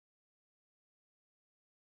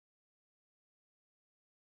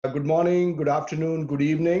Good morning, good afternoon, good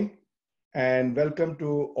evening, and welcome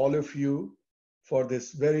to all of you for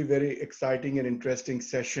this very, very exciting and interesting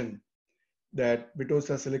session that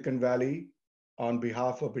BITOSA Silicon Valley, on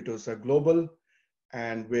behalf of BITOSA Global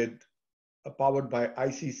and with powered by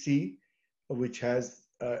ICC, which has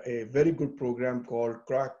a very good program called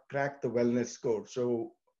Crack the Wellness Score.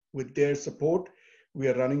 So, with their support, we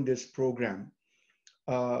are running this program.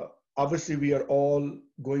 Uh, Obviously, we are all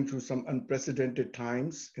going through some unprecedented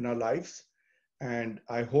times in our lives. And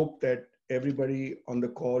I hope that everybody on the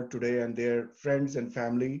call today and their friends and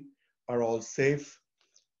family are all safe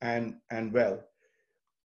and well.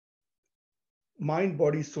 Mind,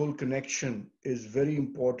 body, soul connection is very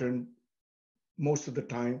important most of the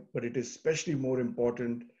time, but it is especially more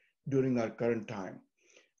important during our current time.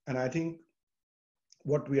 And I think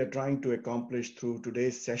what we are trying to accomplish through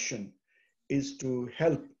today's session is to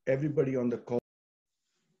help everybody on the call.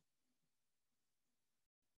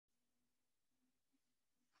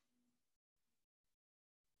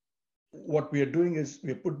 What we are doing is we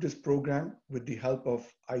have put this program with the help of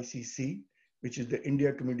ICC, which is the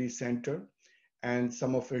India Community Center, and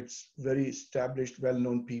some of its very established,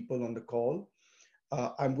 well-known people on the call.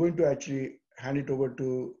 I'm going to actually hand it over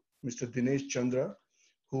to Mr. Dinesh Chandra,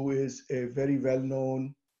 who is a very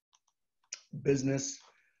well-known business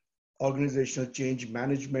organizational change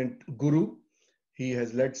management guru. He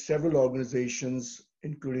has led several organizations,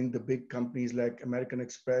 including the big companies like American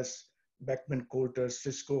Express, Beckman Coulter,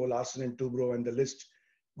 Cisco, Larsen and Toubro, and the list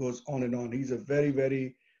goes on and on. He's a very,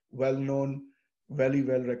 very well-known, very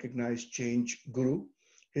well-recognized change guru.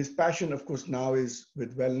 His passion, of course, now is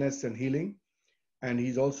with wellness and healing. And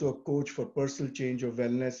he's also a coach for personal change of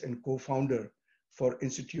wellness and co-founder for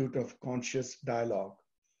Institute of Conscious Dialogue.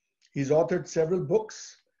 He's authored several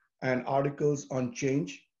books and articles on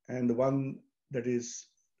change. And the one that is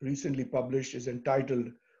recently published is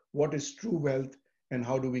entitled, What is True Wealth and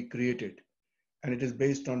How Do We Create It? And it is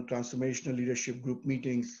based on transformational leadership group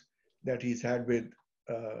meetings that he's had with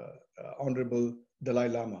Honorable Dalai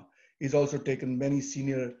Lama. He's also taken many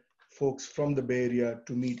senior folks from the Bay Area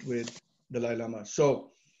to meet with Dalai Lama.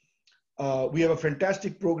 So we have a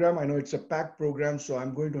fantastic program. I know it's a packed program, so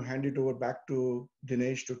I'm going to hand it over back to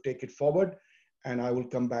Dinesh to take it forward, and I will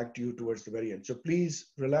come back to you towards the very end. So please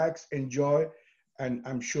relax, enjoy, and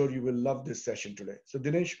I'm sure you will love this session today. So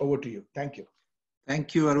Dinesh, over to you. Thank you.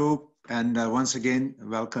 Thank you, Arup. And once again,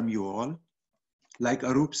 welcome you all. Like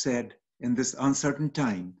Arup said, in this uncertain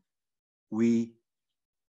time, we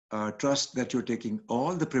trust that you're taking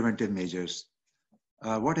all the preventive measures.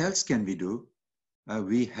 What else can we do?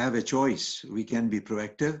 We have a choice. We can be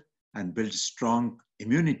proactive and build strong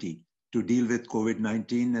immunity to deal with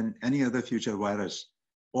COVID-19 and any other future virus,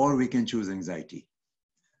 or we can choose anxiety.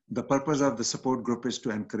 The purpose of the support group is to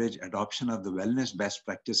encourage adoption of the wellness best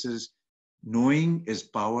practices. Knowing is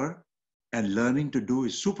power and learning to do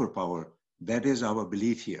is superpower. That is our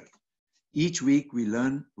belief here. Each week we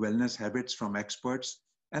learn wellness habits from experts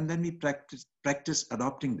and then we practice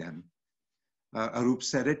adopting them. Arup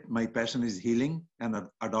said it, my passion is healing and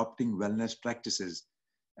adopting wellness practices.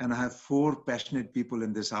 And I have 4 passionate people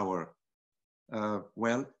in this hour.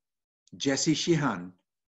 Jesse Sheehan,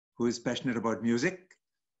 who is passionate about music,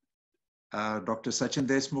 Dr. Sachin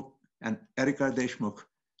Deshmukh and Erika Deshmukh,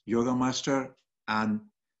 yoga master and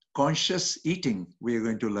conscious eating we are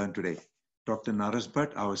going to learn today. Dr. Naras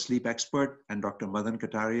Bhatt, our sleep expert, and Dr. Madan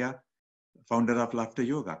Kataria, founder of Laughter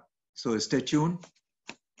Yoga. So stay tuned.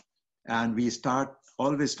 And we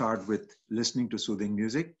always start with listening to soothing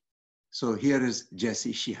music. So here is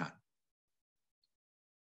Jesse Sheehan.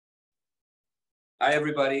 Hi,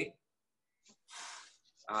 everybody.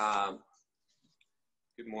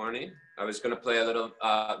 Good morning. I was going to play a little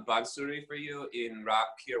Bansuri for you in Rag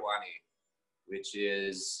Kirwani, which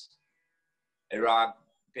is a rag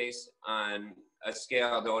based on a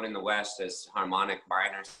scale known in the West as harmonic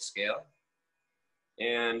minor scale.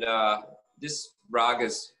 And this rag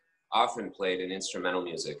is often played in instrumental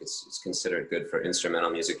music. It's considered good for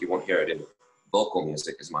instrumental music. You won't hear it in vocal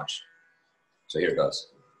music as much. So here it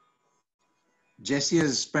goes. Jesse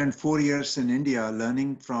has spent 4 years in India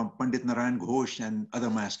learning from Pandit Narayan Ghosh and other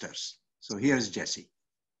masters. So here's Jesse.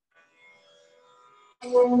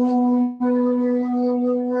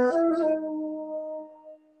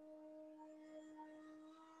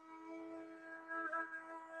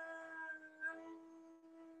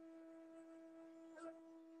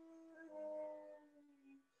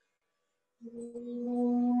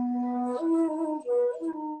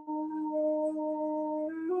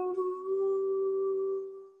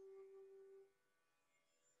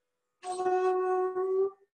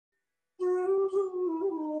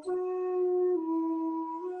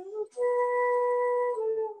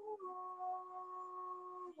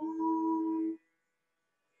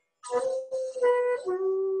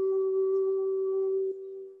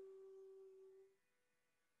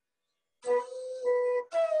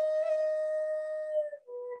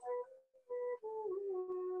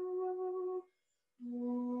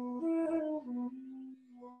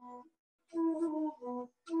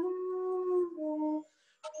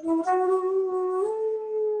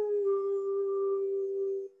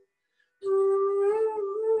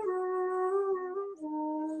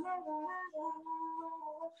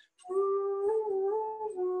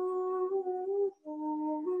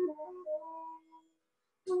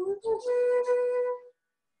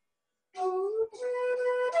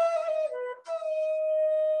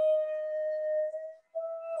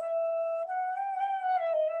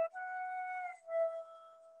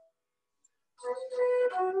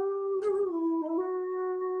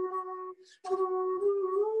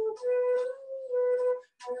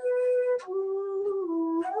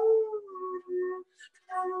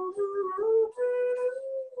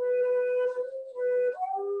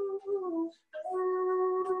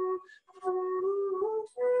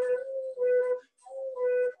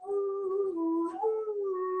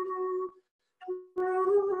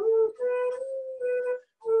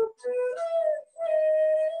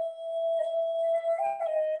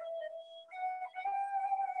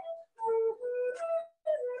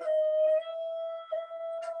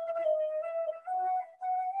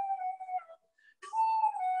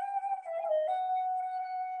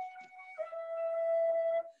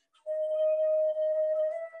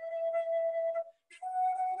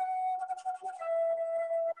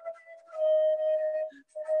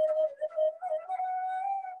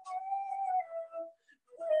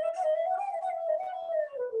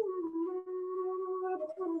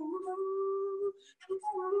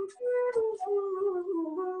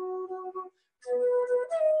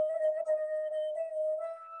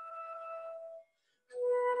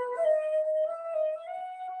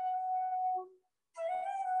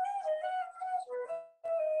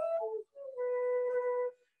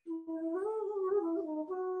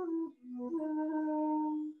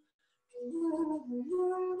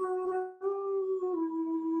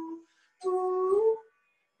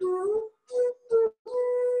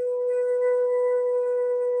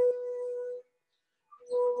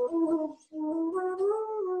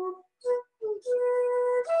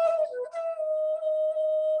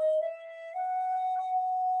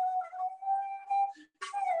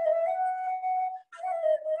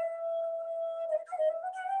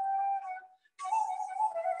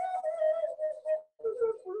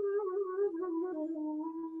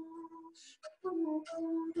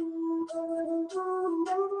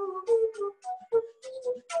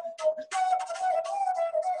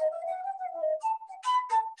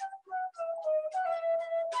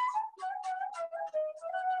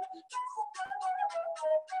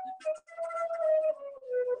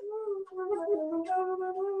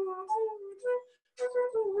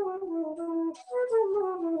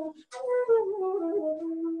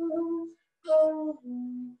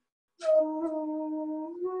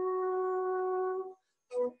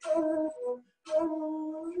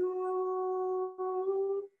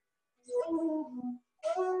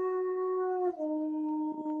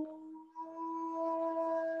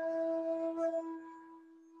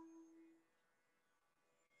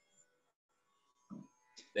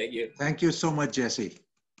 Thank you. Thank you so much, Jesse.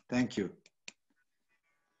 Thank you.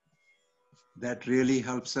 That really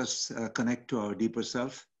helps us connect to our deeper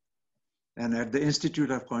self. And at the Institute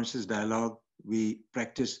of Conscious Dialogue, we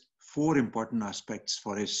practice 4 important aspects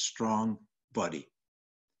for a strong body.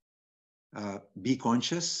 Be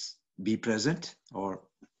conscious, be present, or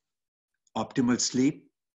optimal sleep,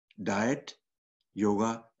 diet,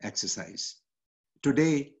 yoga, exercise.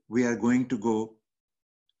 Today, we are going to go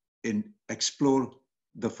and explore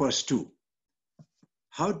the first 2.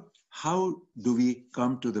 How do we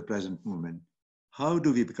come to the present moment? How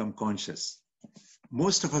do we become conscious?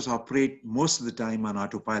 Most of us operate most of the time on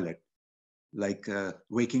autopilot, like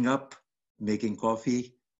waking up, making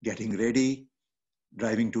coffee, getting ready,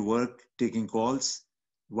 driving to work, taking calls.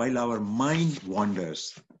 While our mind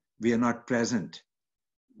wanders, we are not present.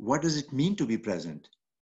 What does it mean to be present?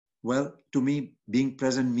 Well, to me, being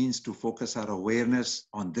present means to focus our awareness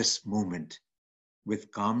on this moment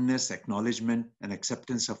with calmness, acknowledgement, and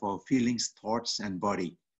acceptance of our feelings, thoughts, and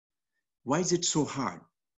body. Why is it so hard?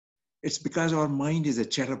 It's because our mind is a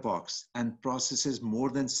chatterbox and processes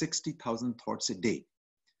more than 60,000 thoughts a day.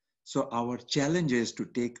 So our challenge is to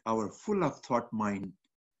take our full of thought mind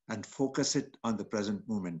and focus it on the present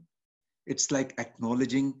moment. It's like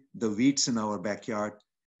acknowledging the weeds in our backyard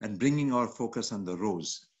and bringing our focus on the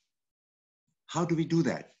rows. How do we do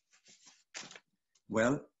that?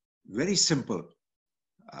 Well, very simple.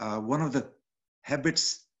 One of the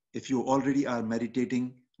habits, if you already are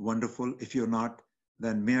meditating, wonderful. If you're not,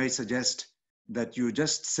 then may I suggest that you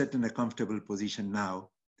just sit in a comfortable position now.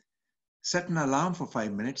 Set an alarm for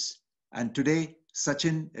 5 minutes. And today,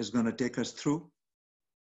 Sachin is going to take us through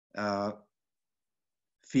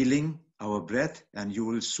feeling our breath, and you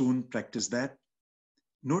will soon practice that.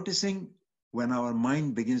 Noticing when our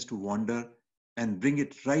mind begins to wander and bring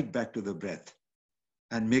it right back to the breath.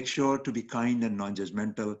 And make sure to be kind and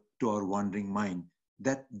non-judgmental to our wandering mind.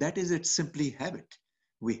 That is its simply habit.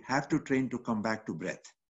 We have to train to come back to breath.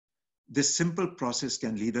 This simple process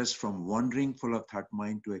can lead us from wandering full of thought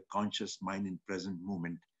mind to a conscious mind in present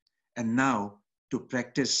moment. And now to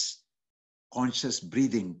practice conscious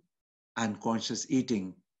breathing and conscious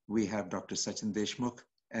eating, we have Dr. Sachin Deshmukh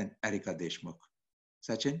and Erika Deshmukh.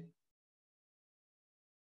 Sachin?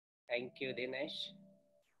 Thank you, Dinesh.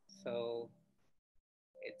 So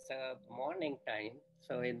it's a morning time.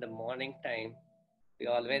 So in the morning time, we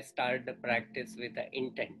always start the practice with the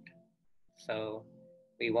intent. So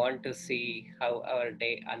we want to see how our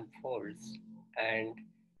day unfolds. And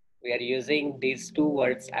we are using these two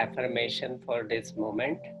words, affirmation, for this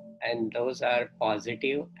moment. And those are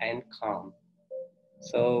positive and calm.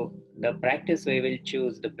 So the practice we will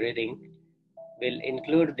choose, the breathing, will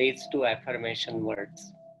include these two affirmation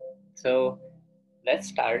words. So let's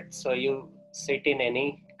start. So you sit in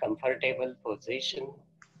any comfortable position,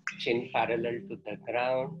 chin parallel to the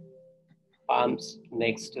ground, palms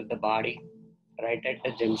next to the body, right at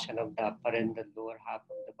the junction of the upper and the lower half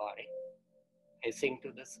of the body, facing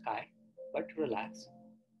to the sky, but relax.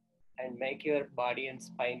 And make your body and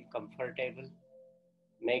spine comfortable.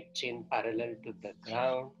 Make chin parallel to the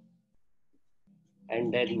ground.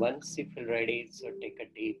 And then once you feel ready, so take a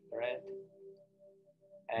deep breath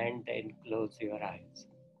and then close your eyes.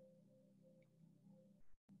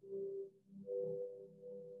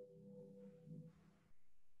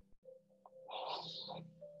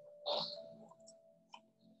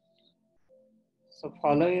 So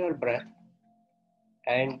follow your breath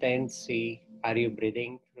and then see, are you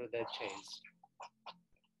breathing through the chest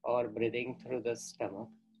or breathing through the stomach?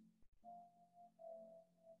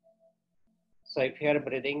 So if you are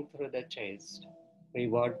breathing through the chest, we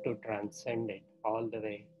want to transcend it all the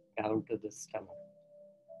way down to the stomach.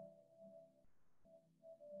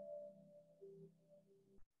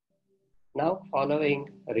 Now following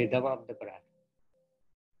rhythm of the breath.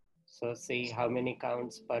 So see how many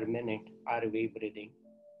counts per minute are we breathing.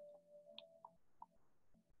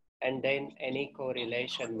 And then any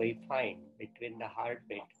correlation we find between the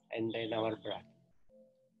heartbeat and then our breath.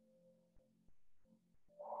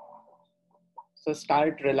 So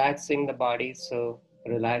start relaxing the body. So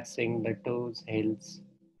relaxing the toes, heels,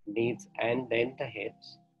 knees, and then the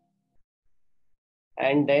hips.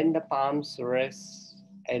 And then the palms, wrists,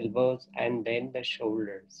 elbows, and then the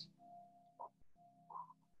shoulders.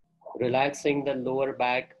 Relaxing the lower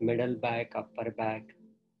back, middle back, upper back,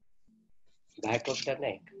 back of the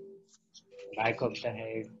neck, back of the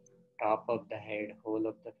head, top of the head, whole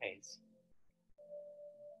of the face.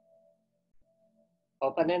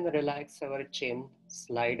 Open and relax our chin,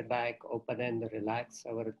 slide back, open and relax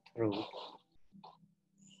our throat.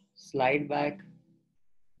 Slide back,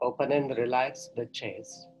 open and relax the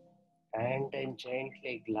chest, and then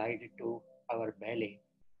gently glide to our belly,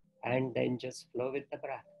 and then just flow with the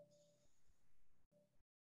breath.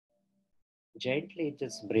 Gently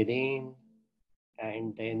just breathe in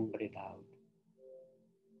and then breathe out.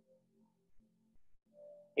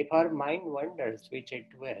 If our mind wanders, which it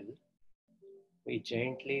will, we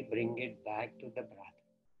gently bring it back to the breath.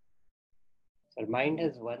 So our mind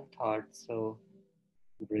has one thought, so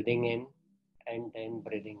breathing in and then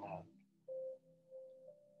breathing out.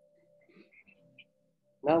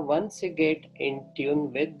 Now once you get in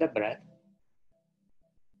tune with the breath,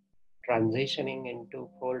 transitioning into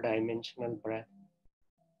 4-dimensional breath.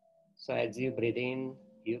 So as you breathe in,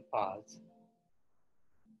 you pause.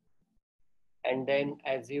 And then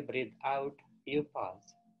as you breathe out, you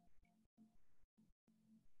pause.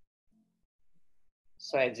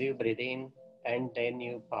 So as you breathe in and then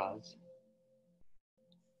you pause.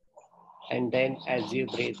 And then as you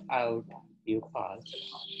breathe out, you pause.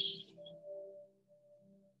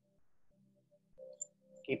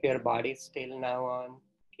 Keep your body still now on.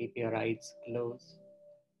 Keep your eyes closed.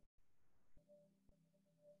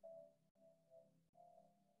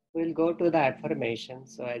 We'll go to the affirmation.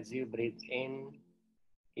 So as you breathe in,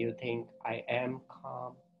 you think, I am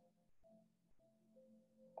calm.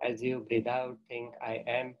 As you breathe out, think, I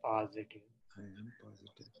am positive. I am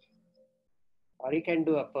positive. Or you can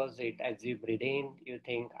do opposite. As you breathe in, you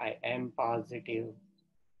think, I am positive.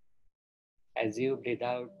 As you breathe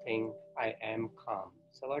out, think, I am calm.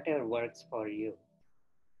 So whatever works for you.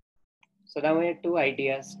 So now we have two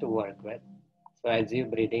ideas to work with. So as you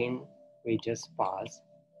breathe in, we just pause.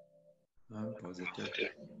 I'm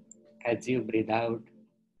positive. As you breathe out,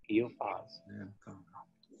 you pause. I am calm.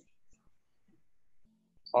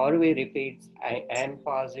 Or we repeat, I am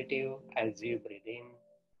positive as you breathe in.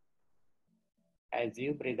 As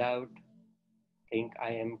you breathe out, think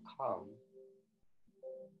I am calm.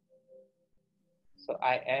 So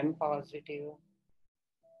I am positive.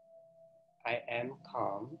 I am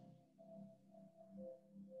calm.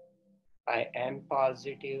 I am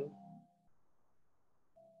positive.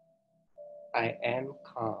 I am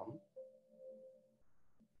calm.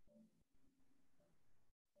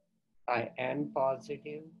 I am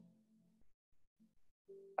positive.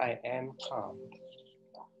 I am calm.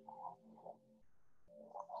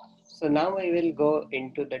 So now I will go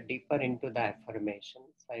into the deeper into the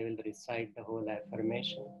affirmations. I will recite the whole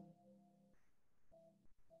affirmation.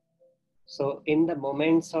 So in the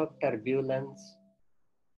moments of turbulence,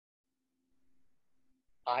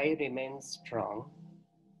 I remain strong.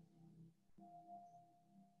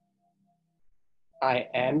 I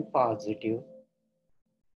am positive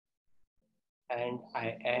and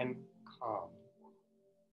I am calm.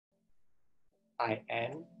 I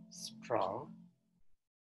am strong.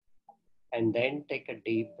 And then take a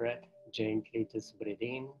deep breath, gently just breathe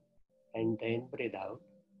in and then breathe out.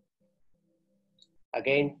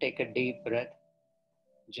 Again, take a deep breath,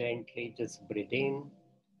 gently just breathe in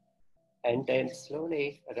and then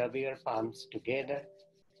slowly rub your palms together.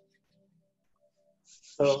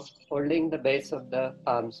 So holding the base of the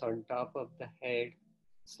palms on top of the head,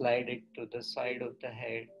 slide it to the side of the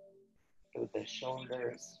head, to the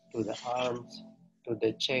shoulders, to the arms, to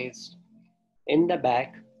the chest, in the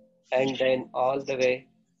back, and then all the way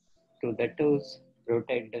to the toes.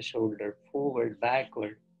 Rotate the shoulder forward,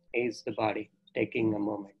 backward, ease the body, taking a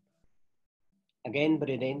moment. Again,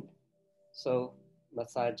 breathe in. So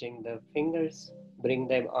massaging the fingers, bring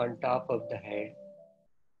them on top of the head,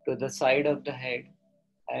 to the side of the head,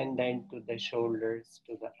 and then to the shoulders,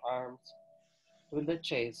 to the arms, to the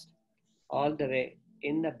chest, all the way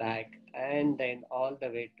in the back, and then all the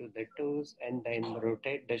way to the toes, and then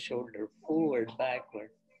rotate the shoulder forward,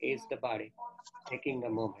 backward, ease the body, taking a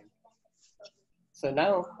moment. So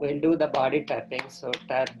now we'll do the body tapping. So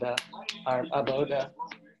tap the arm above the,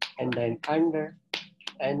 and then under,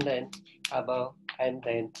 and then above, and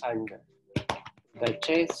then under. The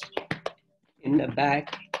chest, in the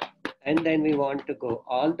back, and then we want to go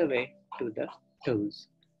all the way to the toes.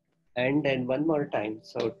 And then one more time.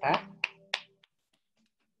 So tap,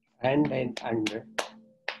 and then under,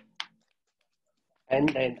 and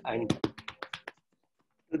then under.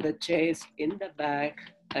 To the chest, in the back,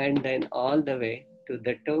 and then all the way to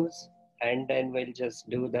the toes. And then we'll just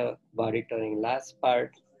do the body toning last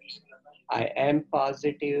part. I am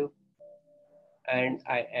positive and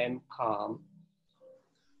I am calm.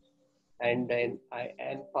 And then I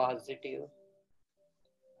am positive,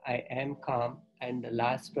 I am calm, and the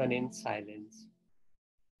last one in silence.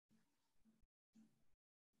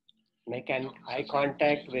 Make an eye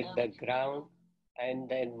contact with the ground, and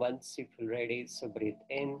then once you feel ready, so breathe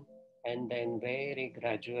in, and then very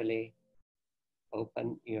gradually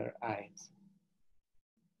open your eyes.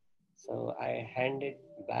 So I hand it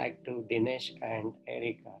back to Dinesh and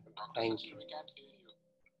Erica. Thank you.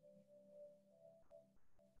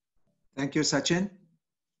 Thank you, Sachin.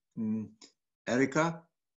 Erica?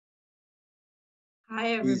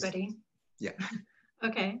 Hi, everybody. Please. Yeah.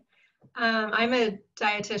 Okay. I'm a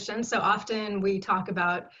dietitian, so often we talk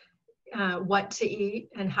about what to eat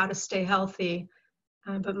and how to stay healthy.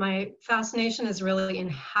 But my fascination is really in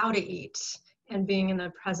how to eat and being in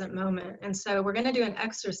the present moment. And so we're going to do an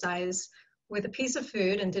exercise with a piece of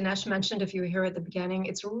food. And Dinesh mentioned, if you were here at the beginning,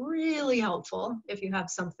 it's really helpful if you have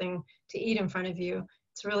something to eat in front of you.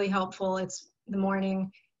 It's really helpful. It's the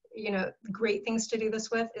morning, you know, great things to do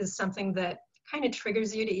this with is something that kind of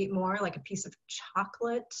triggers you to eat more, like a piece of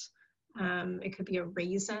chocolate. It could be a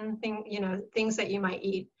raisin thing, you know, things that you might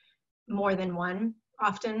eat more than one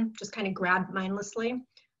often, just kind of grab mindlessly.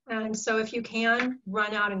 And so if you can,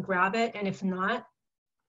 run out and grab it. And if not,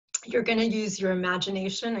 you're going to use your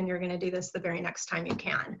imagination and you're going to do this the very next time you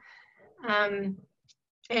can. And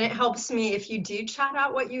it helps me if you do chat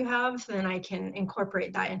out what you have, then I can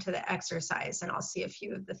incorporate that into the exercise and I'll see a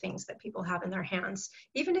few of the things that people have in their hands.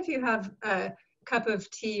 Even if you have a cup of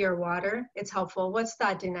tea or water, it's helpful. What's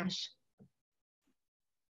that, Dinesh?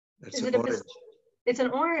 That's an orange. It's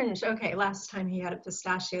an orange. Okay, last time he had a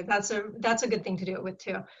pistachio. That's a good thing to do it with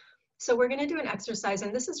too. So we're going to do an exercise,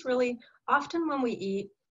 and this is really often when we eat,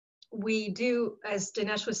 we do, as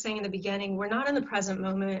Dinesh was saying in the beginning, we're not in the present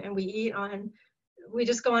moment, and we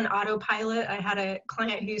just go on autopilot. I had a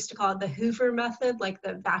client who used to call it the Hoover method, like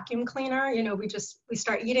the vacuum cleaner. You know, we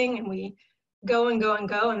start eating and we go and go and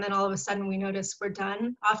go, and then all of a sudden we notice we're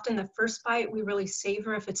done. Often the first bite we really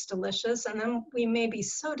savor if it's delicious, and then we may be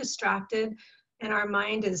so distracted and our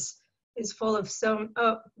mind is full of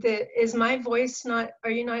is my voice not,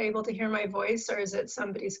 are you not able to hear my voice, or is it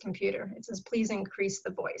somebody's computer? It says, please increase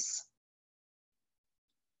the voice.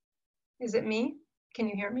 Is it me? Can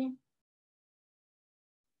you hear me?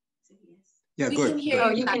 Yeah, We good. can hear Oh,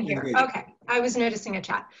 you. you can hear. Okay, I was noticing a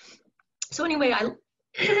chat. So anyway,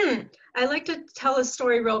 I like to tell a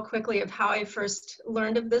story real quickly of how I first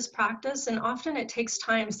learned of this practice. And often it takes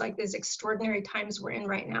times like these extraordinary times we're in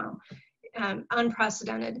right now,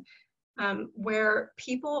 unprecedented, where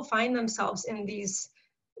people find themselves in these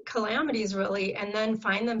calamities really, and then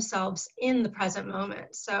find themselves in the present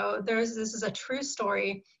moment. So this is a true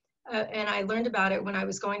story. And I learned about it when I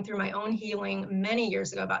was going through my own healing many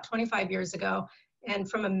years ago, about 25 years ago, and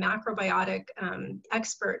from a macrobiotic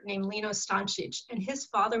expert named Lino Stancic. And his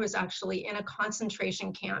father was actually in a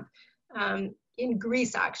concentration camp in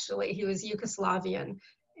Greece, actually. He was Yugoslavian.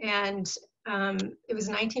 And it was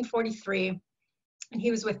 1943, and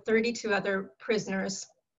he was with 32 other prisoners,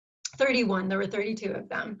 31, there were 32 of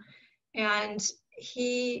them. And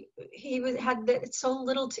he had so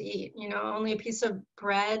little to eat, you know, only a piece of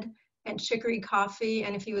bread and chicory coffee.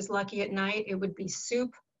 And if he was lucky at night, it would be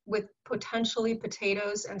soup with potentially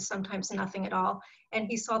potatoes and sometimes nothing at all. And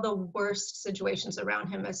he saw the worst situations around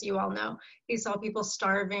him, as you all know. He saw people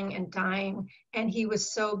starving and dying, and he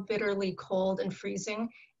was so bitterly cold and freezing.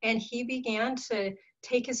 And he began to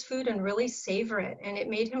take his food and really savor it. And it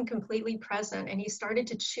made him completely present. And he started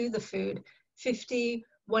to chew the food 50,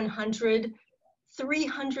 100,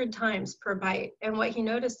 300 times per bite. And what he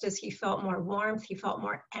noticed is he felt more warmth, he felt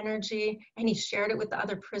more energy, and he shared it with the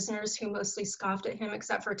other prisoners who mostly scoffed at him,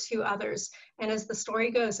 except for 2 others. And as the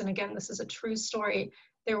story goes, and again, this is a true story,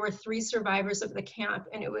 there were 3 survivors of the camp,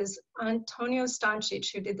 and it was Antonio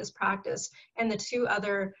Stancic who did this practice, and the 2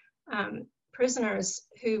 other prisoners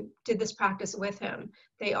who did this practice with him.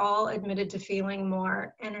 They all admitted to feeling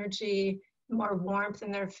more energy, more warmth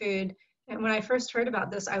in their food. And when I first heard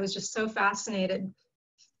about this, I was just so fascinated.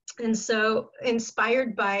 And so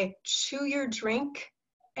inspired by chew your drink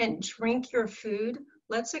and drink your food,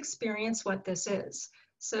 let's experience what this is.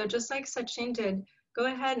 So just like Sachin did, go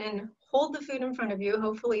ahead and hold the food in front of you.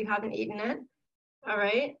 Hopefully you haven't eaten it. All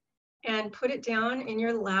right. And put it down in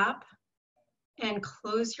your lap and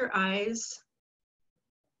close your eyes.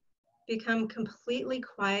 Become completely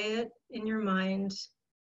quiet in your mind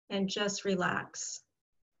and just relax.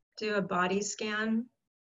 Do a body scan.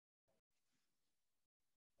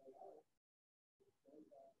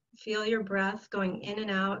 Feel your breath going in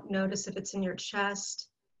and out. Notice if it's in your chest,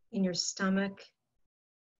 in your stomach.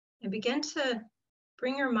 And begin to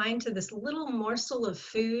bring your mind to this little morsel of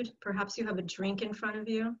food. Perhaps you have a drink in front of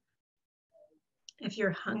you, if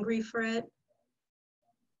you're hungry for it.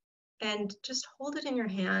 And just hold it in your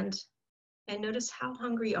hand and notice how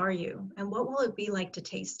hungry are you and what will it be like to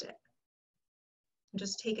taste it. And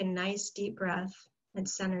just take a nice deep breath and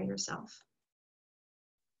center yourself.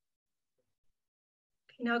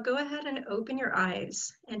 Okay, now go ahead and open your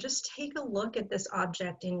eyes and just take a look at this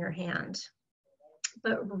object in your hand.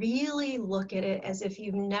 But really look at it as if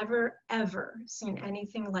you've never ever seen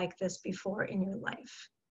anything like this before in your life.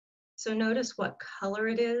 So notice what color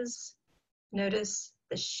it is. Notice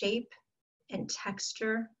the shape and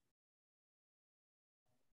texture.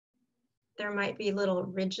 There might be little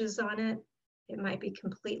ridges on it. It might be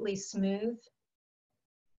completely smooth.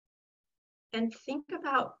 And think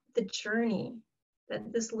about the journey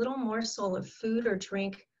that this little morsel of food or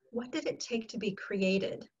drink, what did it take to be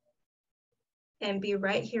created and be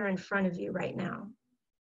right here in front of you right now?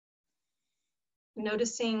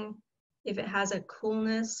 Noticing if it has a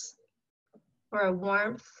coolness or a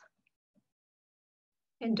warmth.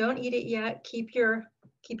 And don't eat it yet. Keep your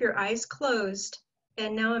eyes closed.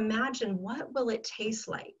 And now imagine, what will it taste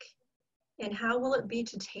like? And how will it be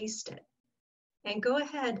to taste it? And go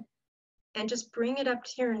ahead and just bring it up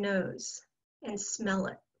to your nose and smell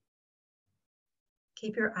it.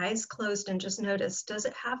 Keep your eyes closed and just notice, does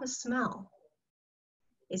it have a smell?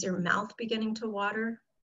 Is your mouth beginning to water?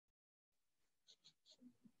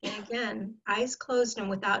 And again, eyes closed and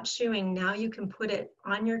without chewing, now you can put it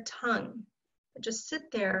on your tongue. Just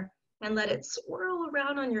sit there and let it swirl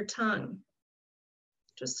around on your tongue.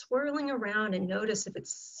 Just swirling around, and notice if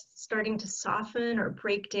it's starting to soften or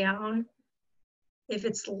break down. If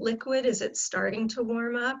it's liquid, is it starting to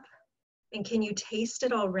warm up? And can you taste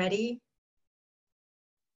it already?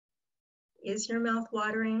 Is your mouth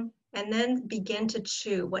watering? And then begin to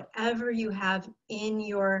chew whatever you have in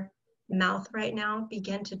your mouth right now.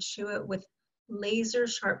 Begin to chew it with laser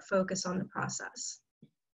sharp focus on the process.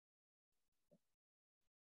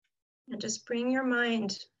 And just bring your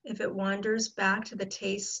mind, if it wanders, back to the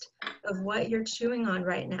taste of what you're chewing on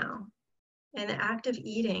right now and the act of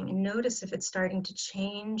eating, and notice if it's starting to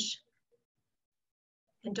change.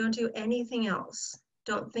 And don't do anything else.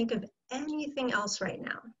 Don't think of anything else right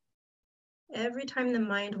now. Every time the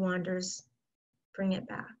mind wanders, bring it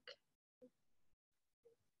back.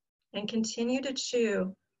 And continue to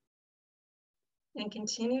chew. And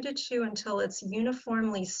continue to chew until it's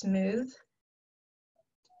uniformly smooth.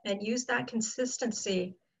 And use that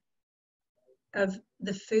consistency of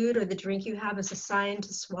the food or the drink you have as a sign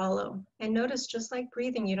to swallow. And notice, just like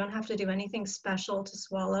breathing, you don't have to do anything special to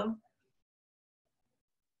swallow.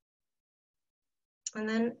 And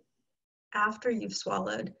then after you've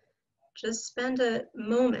swallowed, just spend a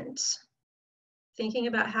moment thinking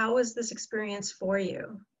about how was this experience for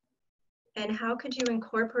you? And how could you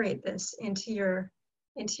incorporate this into your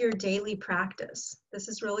daily practice? This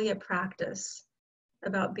is really a practice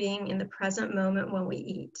about being in the present moment when we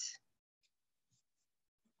eat.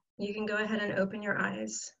 You can go ahead and open your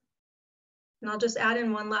eyes. And I'll just add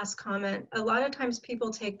in one last comment. A lot of times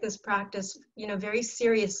people take this practice, very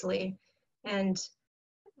seriously, and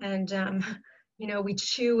we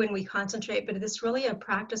chew and we concentrate, but it's really a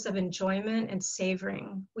practice of enjoyment and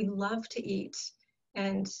savoring. We love to eat,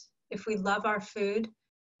 and if we love our food,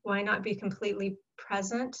 why not be completely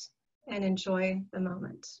present and enjoy the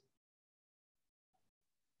moment?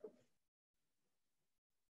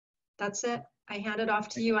 That's it. I hand it off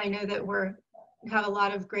to you. I know that we have a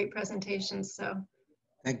lot of great presentations, so.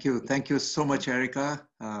 Thank you. Thank you so much, Erica.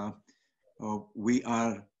 We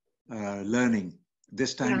are learning.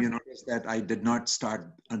 This time, Yeah. You noticed that I did not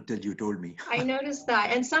start until you told me. I noticed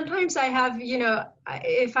that. And sometimes I have,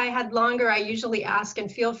 if I had longer, I usually ask, and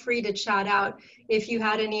feel free to chat out if you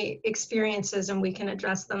had any experiences and we can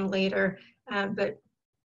address them later. But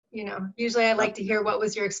usually I like to hear what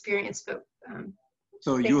was your experience. But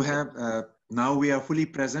so you have, now we are fully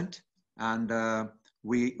present, and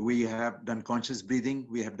we have done conscious breathing,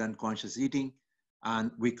 we have done conscious eating,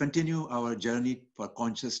 and we continue our journey for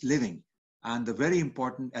conscious living. And the very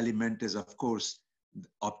important element is, of course,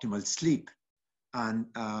 optimal sleep. And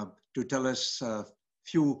to tell us a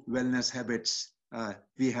few wellness habits,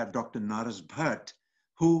 we have Dr. Naras Bhatt,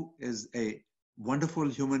 who is a wonderful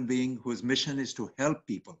human being whose mission is to help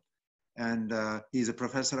people. And he's a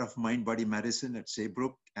professor of mind-body medicine at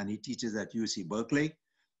Saybrook, and he teaches at UC Berkeley.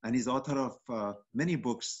 And he's author of many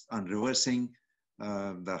books on reversing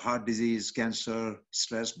the heart disease, cancer,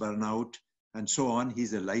 stress, burnout, and so on.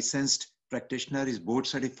 He's a licensed practitioner, is board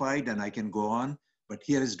certified, and I can go on. But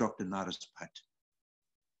here is Dr. Naras Bhatt.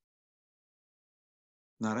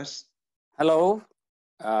 Naras? Hello.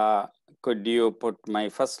 Could you put my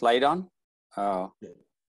first slide on? Hello,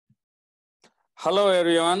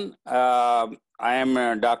 everyone. I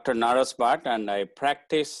am Dr. Naras Bhatt, and I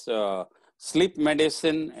practice sleep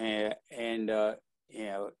medicine and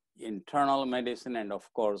internal medicine, and of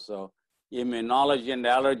course, immunology and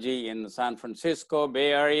allergy in the San Francisco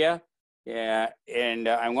Bay Area. And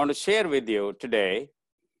I'm going to share with you today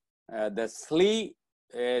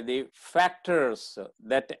the factors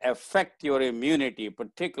that affect your immunity,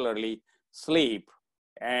 particularly sleep.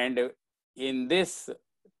 And in this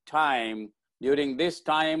time, during this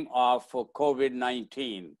time of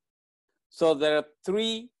COVID-19. So there are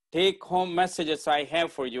 3 take-home messages I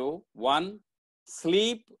have for you. 1,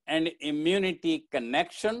 sleep and immunity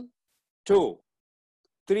connection. 2,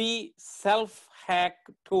 3 self-hack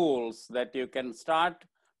tools that you can start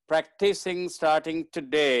practicing starting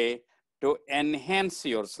today to enhance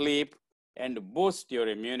your sleep and boost your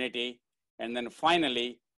immunity. And then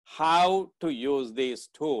finally, how to use these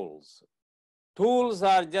tools. Tools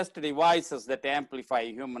are just devices that amplify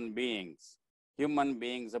human beings'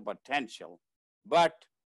 potential. But,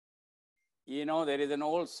 there is an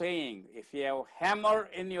old saying, if you have a hammer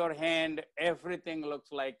in your hand, everything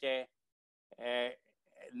looks like a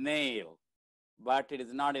nail, but it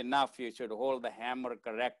is not enough. You should hold the hammer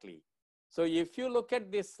correctly. So if you look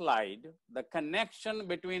at this slide, the connection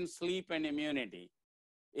between sleep and immunity,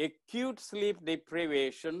 acute sleep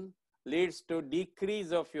deprivation leads to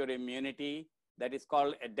decrease of your immunity, that is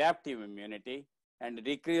called adaptive immunity, and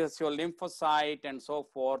decreases your lymphocyte and so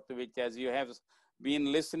forth, which, as you have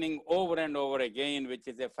been listening over and over again, which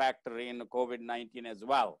is a factor in COVID-19 as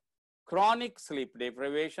well. Chronic sleep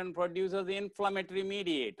deprivation produces inflammatory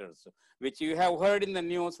mediators, which you have heard in the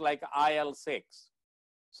news like IL-6.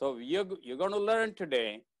 So you're going to learn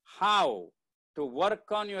today how to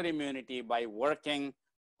work on your immunity by working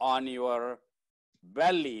on your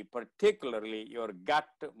belly, particularly your gut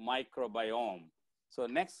microbiome. So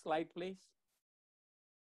next slide, please.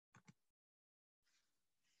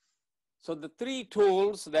 So the three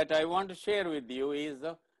tools that I want to share with you is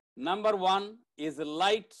number one is a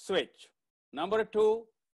light switch. Number two,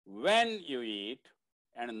 when you eat.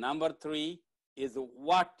 And number three is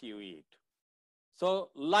what you eat. So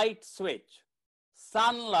light switch.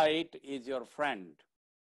 Sunlight is your friend.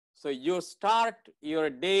 So you start your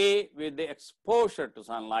day with the exposure to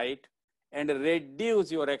sunlight and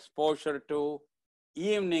reduce your exposure to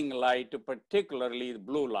evening light, particularly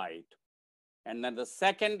blue light. And then the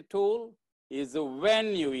second tool is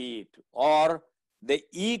when you eat, or the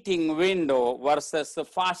eating window versus the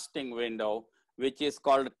fasting window, which is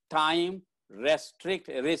called time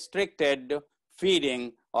restricted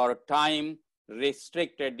feeding or time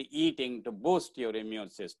restricted eating to boost your immune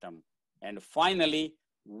system. And finally,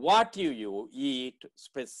 what you eat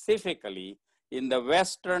specifically in the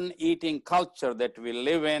Western eating culture that we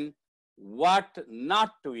live in, what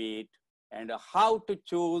not to eat, and how to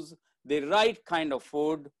choose the right kind of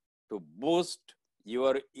food to boost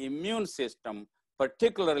your immune system,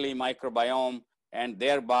 particularly microbiome, and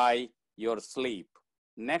thereby your sleep.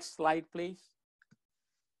 Next slide, please.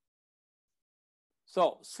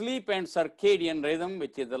 So sleep and circadian rhythm,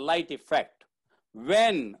 which is the light effect.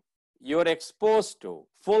 When you're exposed to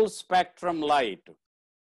full spectrum light,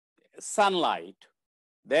 sunlight,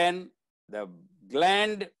 then the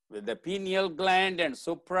gland, the pineal gland and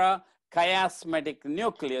suprachiasmatic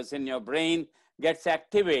nucleus in your brain gets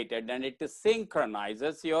activated, and it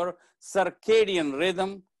synchronizes your circadian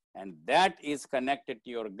rhythm, and that is connected to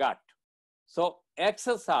your gut. So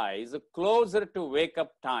exercise closer to wake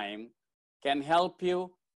up time can help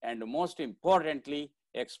you, and most importantly,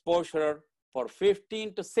 exposure for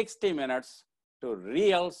 15 to 60 minutes to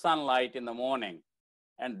real sunlight in the morning.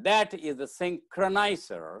 And that is the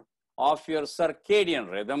synchronizer of your circadian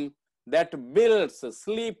rhythm that builds a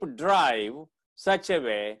sleep drive such a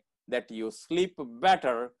way that you sleep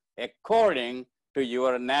better according to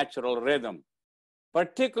your natural rhythm.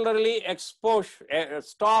 Particularly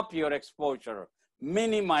stop your exposure,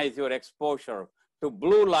 minimize your exposure to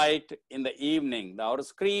blue light in the evening, our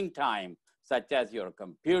screen time, such as your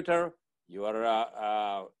computer, your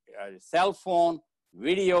cell phone,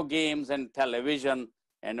 video games, and television.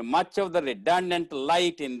 And much of the redundant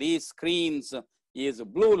light in these screens is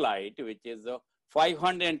blue light, which is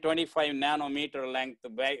 525 nanometer length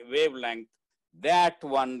wavelength. That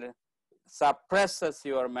one suppresses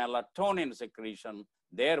your melatonin secretion,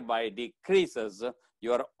 thereby decreases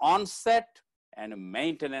your onset and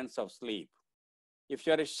maintenance of sleep. If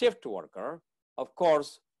you're a shift worker, of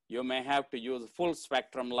course, you may have to use full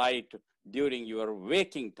spectrum light during your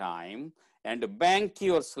waking time and bank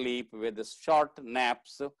your sleep with short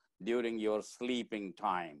naps during your sleeping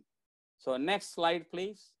time. So next slide,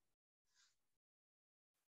 please.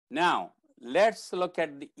 Now, let's look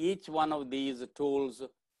at each one of these tools,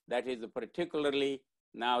 that is particularly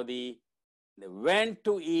now the when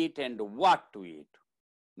to eat and what to eat.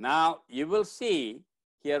 Now, you will see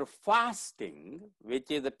here fasting,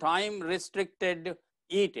 which is the time-restricted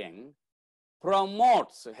eating,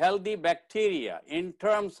 promotes healthy bacteria in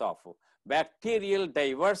terms of bacterial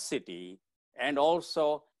diversity and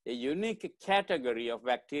also a unique category of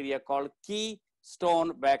bacteria called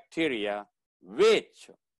keystone bacteria,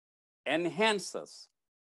 which enhances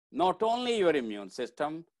not only your immune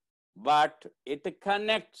system, but it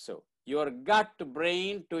connects your gut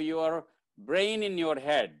brain to your brain in your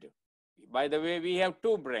head. By the way, we have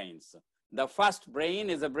two brains. The first brain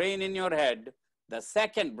is the brain in your head. The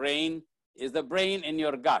second brain is the brain in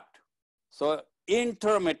your gut. So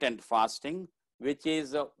intermittent fasting, which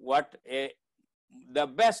is the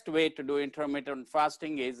best way to do intermittent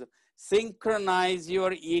fasting is synchronize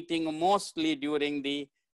your eating mostly during the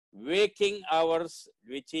waking hours,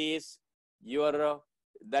 which is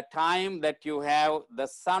the time that you have the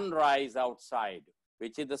sunrise outside,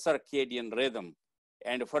 which is the circadian rhythm.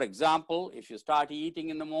 And for example, if you start eating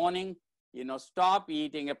in the morning, stop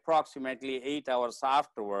eating approximately 8 hours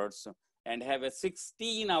afterwards and have a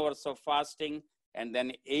 16 hours of fasting and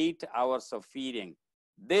then 8 hours of feeding.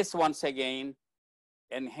 This once again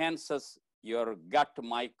enhances your gut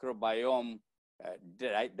microbiome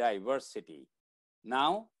diversity.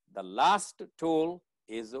 Now, the last tool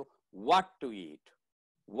is what to eat.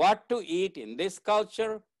 What to eat in this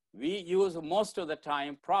culture, we use most of the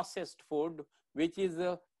time processed food, which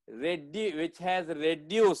has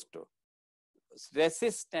reduced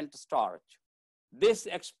resistant starch. This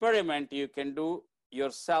experiment you can do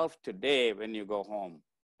yourself today when you go home.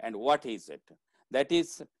 And what is it? That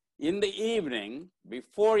is, In the evening,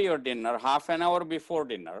 before your dinner, half an hour before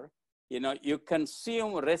dinner, you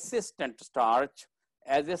consume resistant starch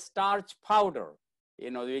as a starch powder,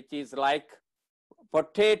 which is like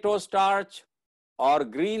potato starch or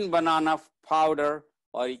green banana powder,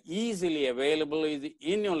 or easily available is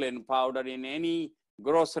inulin powder in any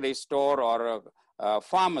grocery store or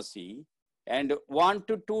pharmacy. And 1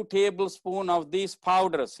 to 2 tablespoons of these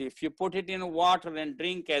powders, if you put it in water and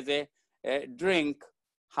drink as a drink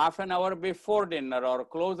half an hour before dinner or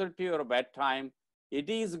closer to your bedtime, it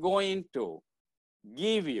is going to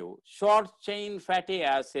give you short chain fatty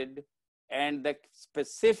acid and the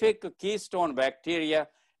specific keystone bacteria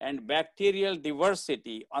and bacterial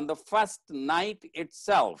diversity on the first night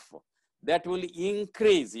itself that will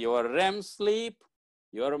increase your REM sleep,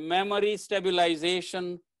 your memory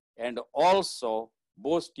stabilization, and also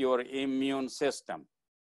boost your immune system.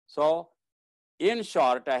 So in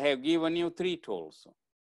short, I have given you 3 tools.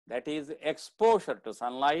 That is exposure to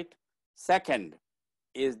sunlight. Second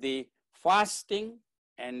is the fasting,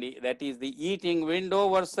 and that is the eating window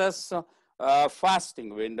versus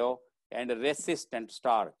fasting window, and resistant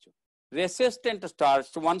starch. Resistant starch,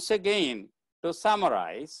 once again, to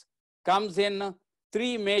summarize, comes in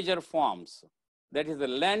 3 major forms. That is the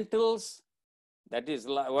lentils, that is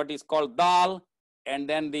what is called dal, and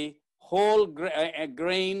then the whole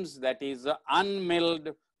grains, that is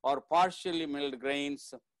unmilled or partially milled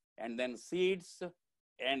grains, and then seeds,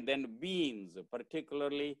 and then beans,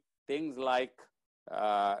 particularly things like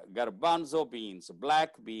garbanzo beans,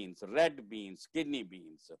 black beans, red beans, kidney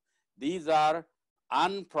beans. These are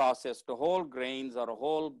unprocessed whole grains or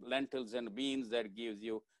whole lentils and beans that gives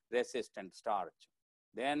you resistant starch.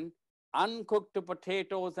 Then uncooked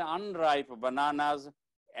potatoes, unripe bananas,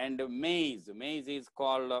 and maize. Maize is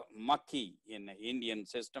called makki in the Indian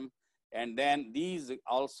system. And then these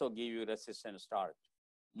also give you resistant starch.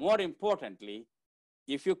 More importantly,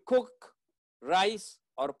 if you cook rice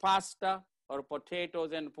or pasta or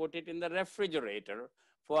potatoes and put it in the refrigerator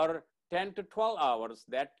for 10 to 12 hours,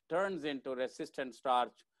 that turns into resistant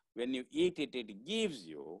starch. When you eat it, it gives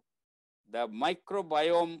you the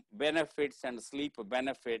microbiome benefits and sleep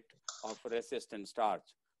benefit of resistant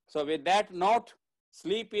starch. So with that note,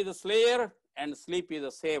 sleep is a slayer and sleep is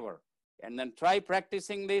a saver. And then try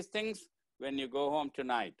practicing these things when you go home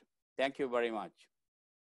tonight. Thank you very much.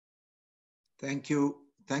 Thank you.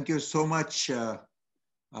 Thank you so much,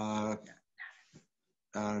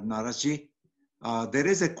 Narasji. There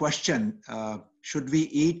is a question, should we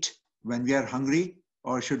eat when we are hungry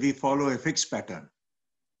or should we follow a fixed pattern?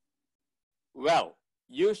 Well,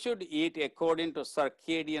 you should eat according to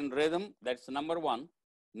circadian rhythm. That's number 1.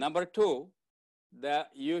 Number 2,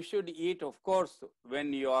 you should eat, of course,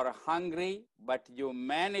 when you are hungry, but you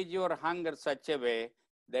manage your hunger such a way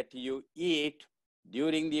that you eat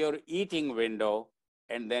during your eating window,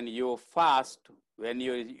 and then you fast when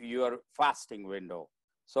your fasting window.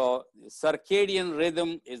 So circadian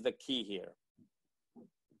rhythm is the key here.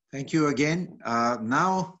 Thank you again.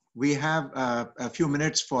 Now we have a few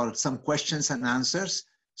minutes for some questions and answers.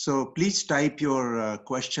 So please type your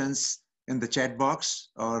questions in the chat box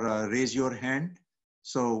or raise your hand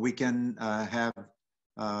so we can have,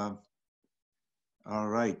 all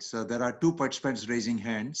right. So there are 2 participants raising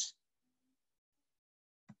hands.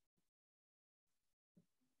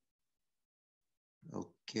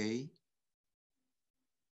 Okay.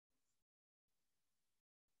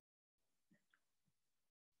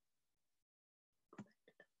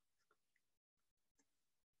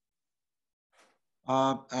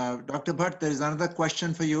 Dr. Bhatt, there is another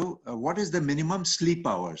question for you. What is the minimum sleep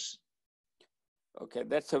hours? Okay,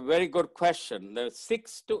 that's a very good question. The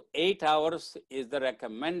 6 to 8 hours is the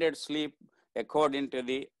recommended sleep according to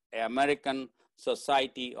the American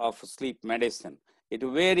Society of Sleep Medicine. It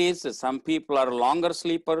varies. Some people are longer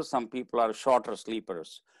sleepers, some people are shorter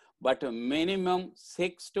sleepers. But a minimum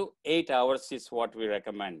 6 to 8 hours is what we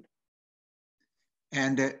recommend.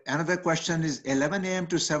 And another question is 11 a.m.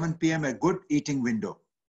 to 7 p.m. a good eating window?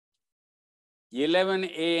 11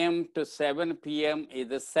 a.m. to 7 p.m. is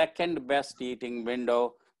the second best eating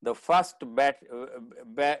window. The first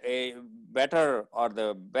better or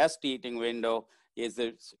the best eating window is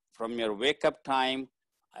from your wake up time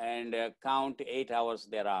and count 8 hours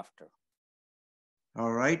thereafter.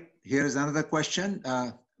 All right, here's another question.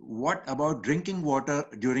 What about drinking water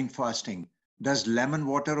during fasting? Does lemon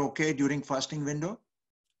water okay during fasting window?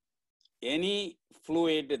 Any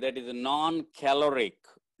fluid that is non-caloric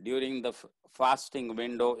during the fasting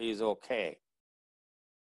window is okay.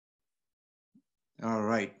 All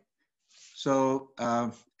right. So,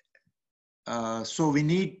 so we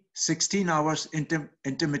need 16 hours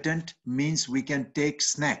intermittent means we can take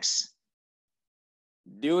snacks.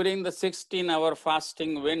 During the 16-hour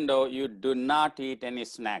fasting window, you do not eat any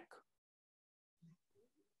snack.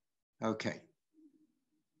 Okay.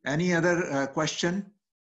 Any other question?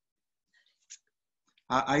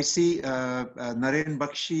 I see Naren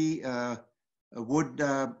Bakshi would,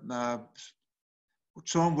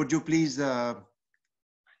 Som, would you please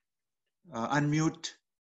unmute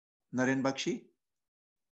Naren Bakshi?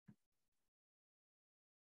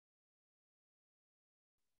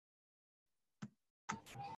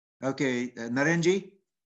 Okay, Narenji.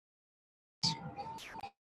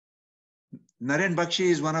 Naren Bakshi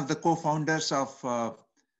is one of the co-founders of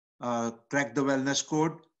Crack the Wellness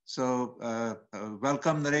Code. So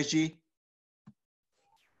welcome, Nareshji.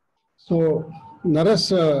 So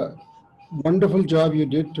Naresh, wonderful job you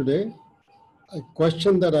did today. A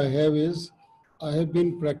question that I have is, I have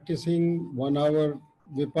been practicing 1 hour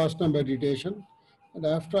Vipassana meditation, and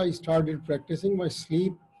after I started practicing, my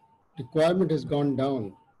sleep requirement has gone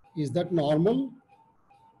down. Is that normal?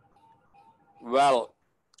 Well,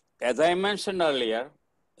 as I mentioned earlier,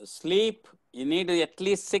 sleep, you need at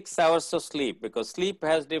least 6 hours of sleep because sleep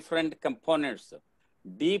has different components.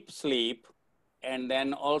 Deep sleep, and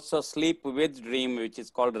then also sleep with dream, which is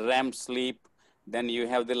called REM sleep. Then you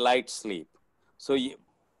have the light sleep. So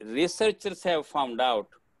researchers have found out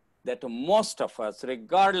that most of us,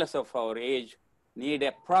 regardless of our age, need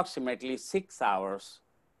approximately 6 hours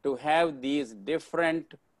to have these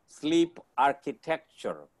different sleep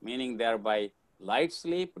architecture, meaning thereby light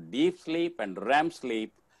sleep, deep sleep, and REM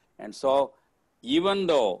sleep. And so even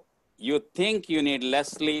though you think you need less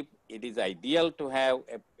sleep, it is ideal to have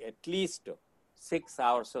at least 6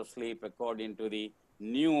 hours of sleep according to the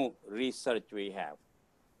new research we have.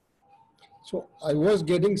 So I was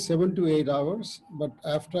getting 7 to 8 hours, but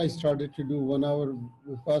after I started to do 1 hour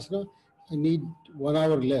Vipassana, I need 1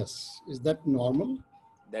 hour less. Is that normal?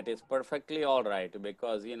 That is perfectly all right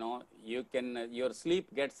because, you know, you can, your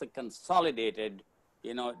sleep gets consolidated,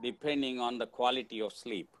 you know, depending on the quality of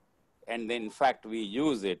sleep. And then, in fact, we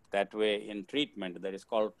use it that way in treatment that is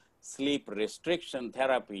called sleep restriction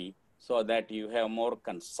therapy so that you have more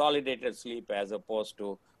consolidated sleep as opposed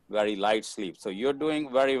to very light sleep. So you're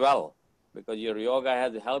doing very well because your yoga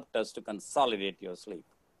has helped us to consolidate your sleep.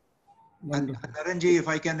 And Narenji, if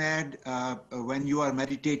I can add, when you are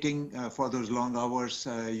meditating for those long hours,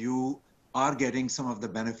 you are getting some of the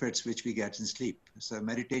benefits which we get in sleep. So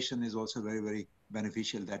meditation is also very, very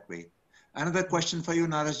beneficial that way. Another question for you,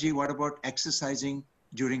 Narasji, what about exercising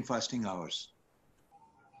during fasting hours?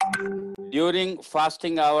 During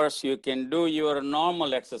fasting hours, you can do your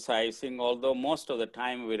normal exercising, although most of the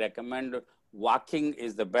time we recommend walking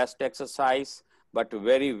is the best exercise, but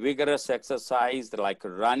very vigorous exercise like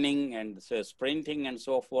running and sprinting and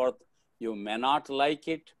so forth, you may not like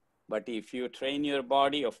it. But if you train your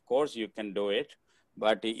body, of course you can do it.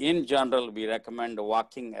 But in general, we recommend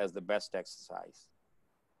walking as the best exercise.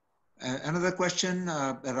 Another question,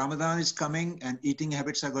 Ramadan is coming and eating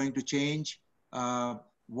habits are going to change.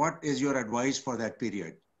 What is your advice for that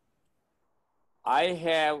period? I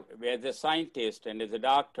have, as a scientist and as a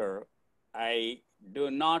doctor, I do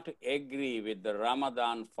not agree with the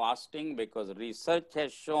Ramadan fasting because research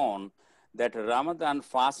has shown that Ramadan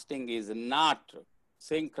fasting is not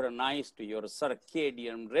synchronized to your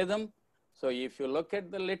circadian rhythm. So if you look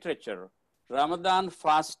at the literature, Ramadan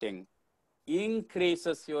fasting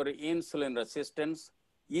increases your insulin resistance,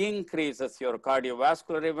 increases your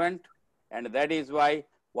cardiovascular event, and that is why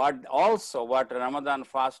what Ramadan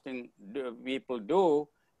fasting people do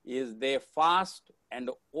is they fast and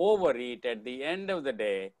overeat at the end of the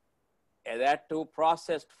day, and that too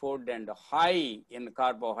processed food and high in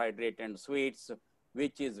carbohydrate and sweets,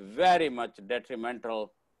 which is very much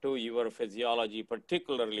detrimental to your physiology,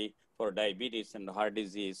 particularly for diabetes and heart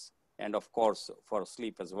disease, and of course for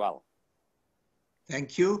sleep as well.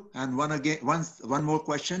 Thank you. And one more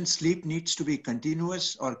question. Sleep needs to be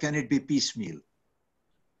continuous or can it be piecemeal?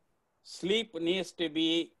 Sleep needs to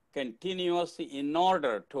be continuous in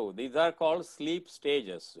order to, these are called sleep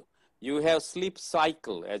stages. You have sleep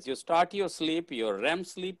cycle. As you start your sleep, your REM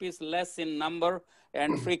sleep is less in number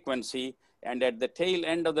and frequency. And at the tail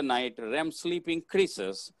end of the night, REM sleep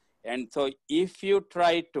increases. And so if you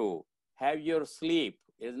try to have your sleep,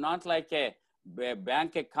 it's not like a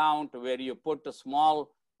bank account where you put a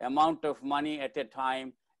small amount of money at a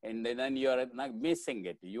time and then you're not missing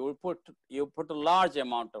it. You put a large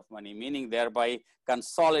amount of money, meaning thereby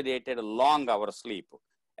consolidated long hour sleep.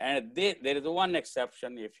 And there is one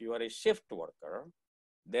exception. If you are a shift worker,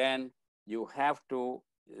 then you have to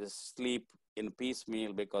sleep in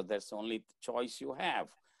piecemeal because that's the only choice you have.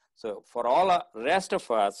 So for all rest of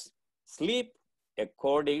us, sleep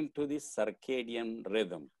according to the circadian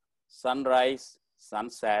rhythm, sunrise,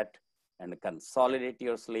 sunset, and consolidate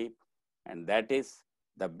your sleep. And that is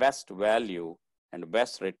the best value and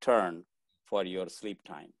best return for your sleep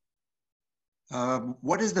time.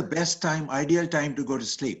 What is the best time, ideal time to go to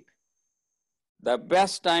sleep? The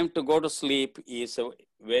best time to go to sleep is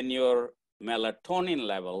when your melatonin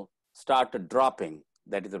level starts dropping.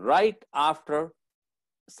 That is right after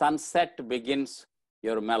sunset begins,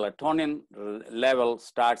 your melatonin level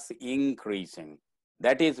starts increasing.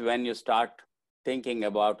 That is when you start thinking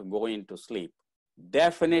about going to sleep.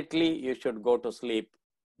 Definitely you should go to sleep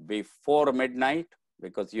before midnight,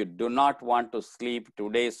 because you do not want to sleep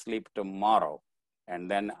today, sleep tomorrow. And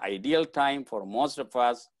then ideal time for most of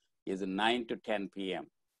us is 9 to 10 p.m.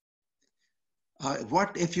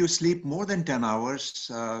 What if you sleep more than 10 hours?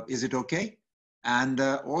 Is it okay? And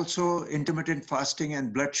also intermittent fasting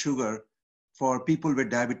and blood sugar for people with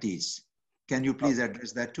diabetes. Can you please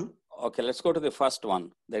address that too? Okay, let's go to the first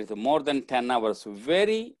one. There is more than 10 hours.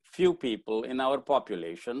 Very few people in our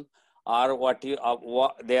population are what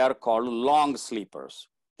they are called long sleepers.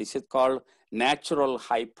 This is called natural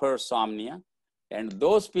hypersomnia. And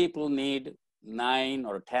those people need 9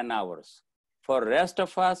 or 10 hours. For rest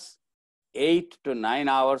of us, 8 to 9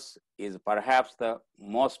 hours is perhaps the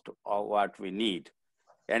most of what we need.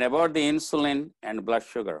 And about the insulin and blood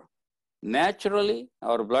sugar. Naturally,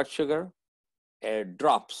 our blood sugar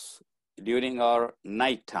drops during our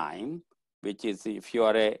night time, which is if you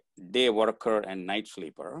are a day worker and night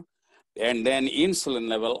sleeper. And then insulin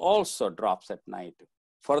level also drops at night.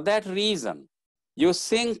 For that reason, you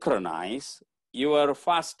synchronize your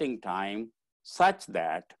fasting time such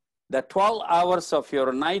that the 12 hours of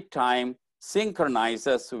your night time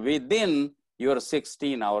synchronizes within your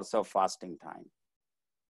 16 hours of fasting time.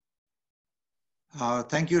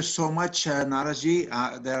 Thank you so much, Naraji.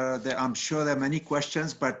 I'm sure there are many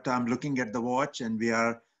questions, but I'm looking at the watch, and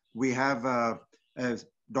we have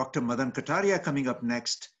Dr. Madan Kataria coming up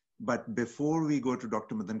next. But before we go to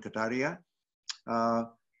Dr. Madan Kataria,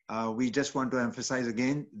 we just want to emphasize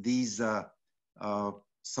again, these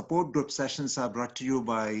support group sessions are brought to you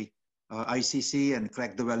by ICC and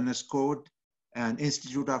Crack the Wellness Code and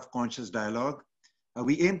Institute of Conscious Dialogue.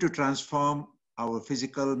 We aim to transform our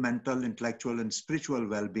physical, mental, intellectual, and spiritual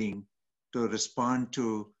well-being to respond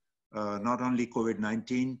to not only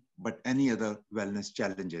COVID-19, but any other wellness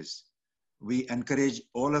challenges. We encourage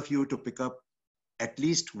all of you to pick up at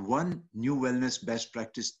least one new wellness best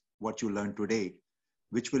practice, what you learned today,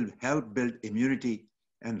 which will help build immunity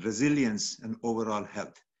and resilience and overall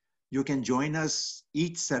health. You can join us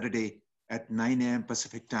each Saturday at 9 a.m.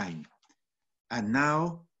 Pacific time. And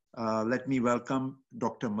now, let me welcome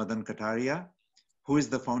Dr. Madan Kataria, who is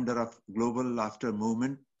the founder of Global Laughter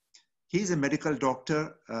Movement. He's a medical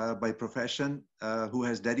doctor by profession who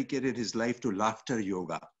has dedicated his life to laughter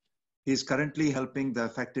yoga. He's currently helping the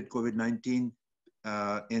affected COVID-19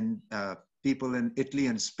 in people in Italy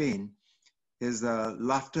and Spain. His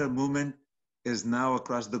laughter movement is now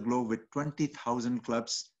across the globe with 20,000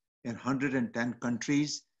 clubs in 110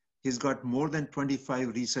 countries. He's got more than 25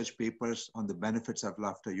 research papers on the benefits of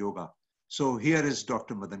laughter yoga. So here is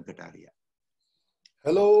Dr. Madan Kataria.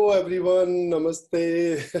 Hello, everyone.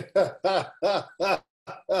 Namaste.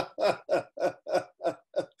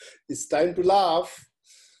 It's time to laugh.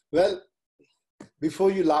 Well,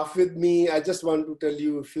 before you laugh with me, I just want to tell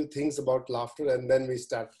you a few things about laughter, and then we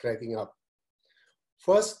start cracking up.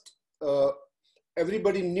 First,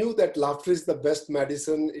 everybody knew that laughter is the best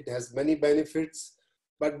medicine. It has many benefits,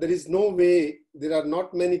 but there is no way, there are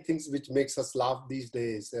not many things which makes us laugh these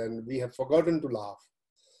days, and we have forgotten to laugh.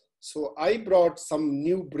 So I brought some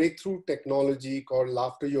new breakthrough technology called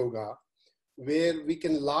laughter yoga, where we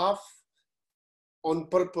can laugh on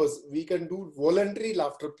purpose. We can do voluntary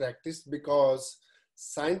laughter practice because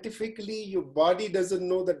scientifically your body doesn't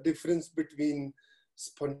know the difference between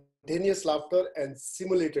spontaneous laughter and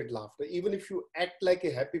simulated laughter. Even if you act like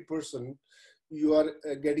a happy person, you are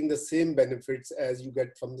getting the same benefits as you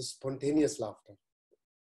get from the spontaneous laughter.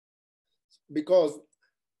 Because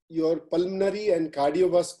your pulmonary and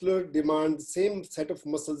cardiovascular demand, same set of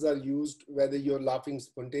muscles are used whether you're laughing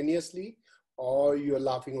spontaneously or you're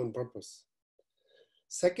laughing on purpose.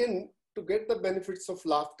 Second, to get the benefits of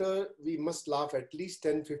laughter, we must laugh at least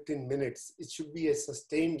 10-15 minutes. It should be a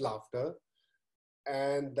sustained laughter.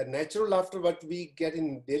 And the natural laughter what we get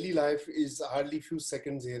in daily life is hardly few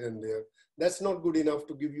seconds here and there. That's not good enough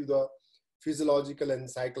to give you the physiological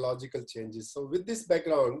and psychological changes. So with this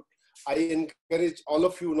background, I encourage all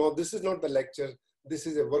of you, now this is not the lecture, this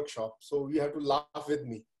is a workshop. So you have to laugh with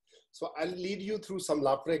me. So I'll lead you through some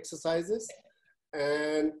laughter exercises.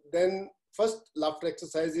 And then first laughter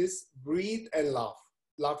exercise is breathe and laugh.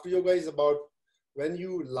 Laughter yoga is about when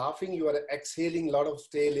you laughing, you are exhaling a lot of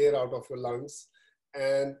stale air out of your lungs.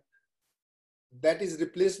 And that is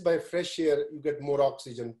replaced by fresh air, you get more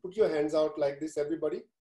oxygen. Put your hands out like this, everybody.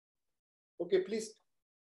 Okay, please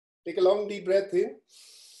take a long deep breath in.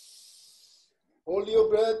 Hold your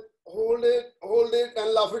breath, hold it,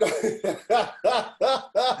 and laugh it out.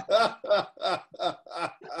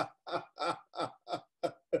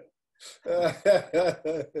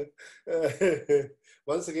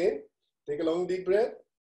 Once again, take a long deep breath.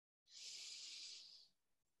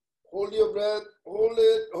 Hold your breath, hold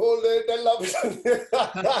it, and laugh it out.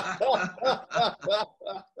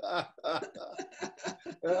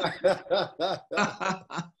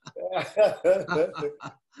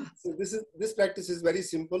 So this practice is very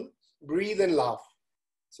simple. Breathe and laugh.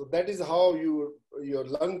 So that is how your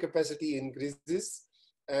lung capacity increases,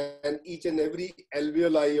 and each and every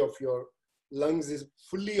alveoli of your lungs is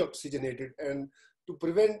fully oxygenated. And to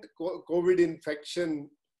prevent COVID infection,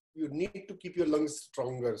 you need to keep your lungs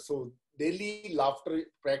stronger. So daily laughter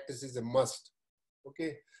practice is a must.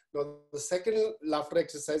 Okay. Now the second laughter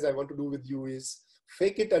exercise I want to do with you is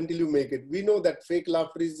fake it until you make it. We know that fake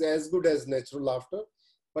laughter is as good as natural laughter,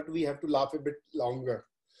 but we have to laugh a bit longer.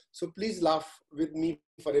 So please laugh with me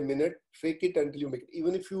for a minute. Fake it until you make it.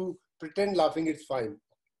 Even if you pretend laughing, it's fine.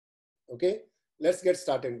 Okay. Let's get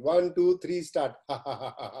started. 1, 2, 3, start.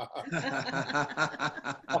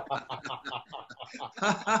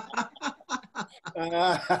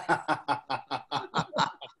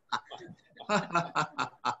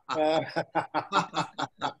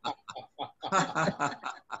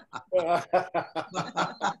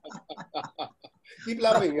 Keep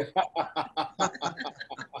laughing.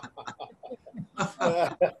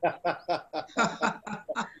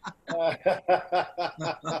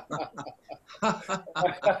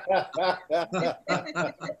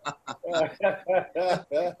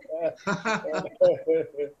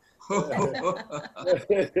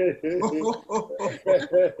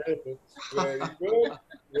 Very good,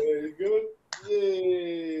 very good.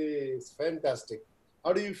 Yes, fantastic.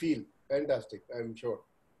 How do you feel? Fantastic, I'm sure.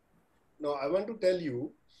 Now, I want to tell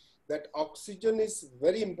you that oxygen is a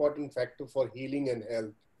very important factor for healing and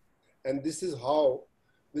health. And this is how,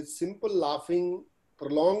 with simple laughing,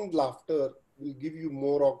 prolonged laughter will give you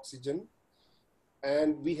more oxygen.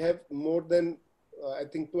 And we have more than, I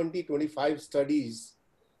think, 25 studies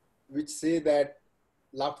which say that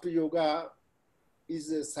laughter yoga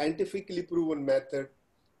is a scientifically proven method,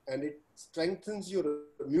 and it strengthens your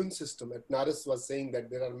immune system. At Naras was saying that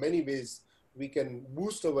there are many ways we can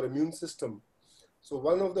boost our immune system. So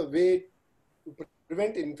one of the ways to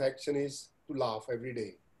prevent infection is to laugh every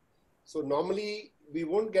day. So normally we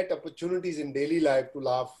won't get opportunities in daily life to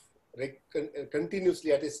laugh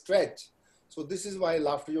continuously at a stretch. So this is why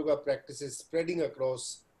laughter yoga practice is spreading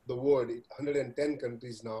across the world. 110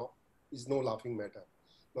 countries now is no laughing matter.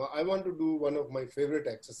 Now I want to do one of my favorite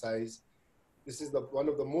exercise. This is one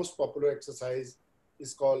of the most popular exercise.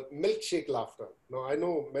 Is called milkshake laughter. Now I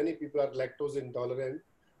know many people are lactose intolerant,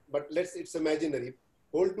 but it's imaginary.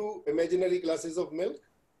 Hold 2 imaginary glasses of milk.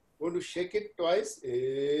 Going to shake it twice.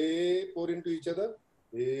 Pour into each other.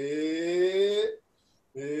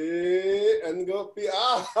 And go.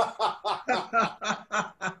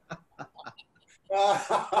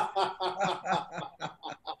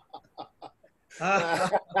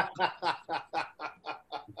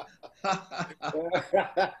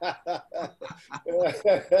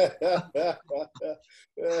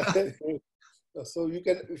 So you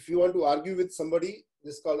can, if you want to argue with somebody,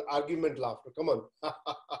 this is called argument laughter. Come on.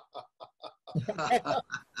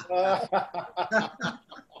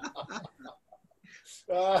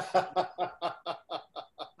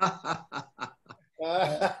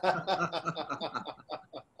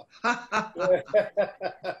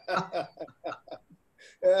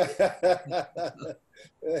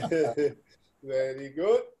 Very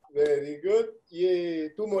good, very good. Yay.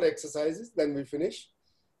 2 more exercises, then we finish.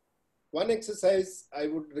 One exercise I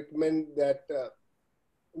would recommend that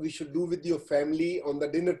we should do with your family on the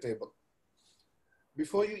dinner table.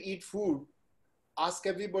 Before you eat food, ask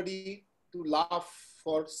everybody to laugh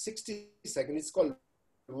for 60 seconds. It's called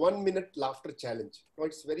 1 minute laughter challenge. Now,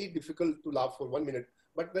 it's very difficult to laugh for 1 minute,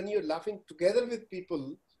 but when you're laughing together with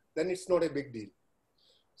people, then it's not a big deal.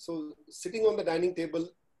 So sitting on the dining table,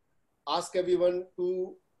 ask everyone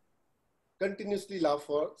to continuously laugh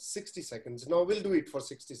for 60 seconds. Now we'll do it for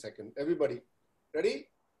 60 seconds. Everybody, ready?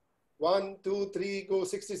 1, 2, 3, go.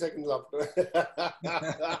 60 seconds laughter.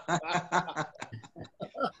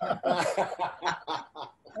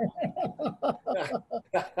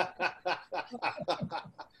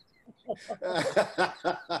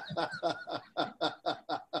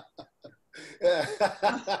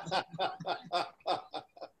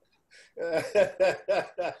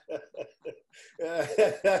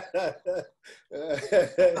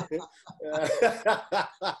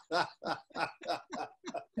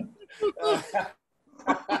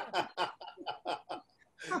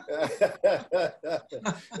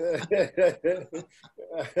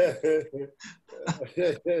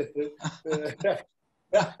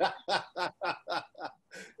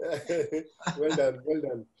 Well done, well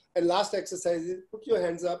done. And last exercise is put your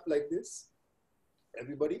hands up like this.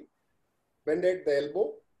 Everybody, bend at the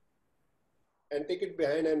elbow and take it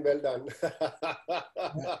behind, and well done.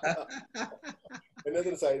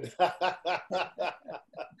 Another side.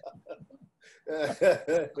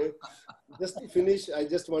 Just to finish, I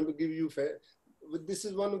just want to give you, this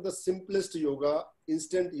is one of the simplest yoga,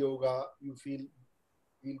 instant yoga. You feel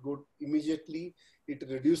good immediately. It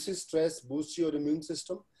reduces stress, boosts your immune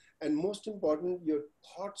system. And most important, your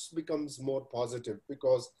thoughts becomes more positive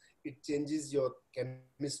because it changes your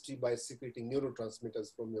chemistry by secreting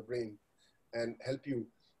neurotransmitters from your brain and help you.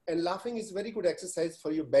 And laughing is very good exercise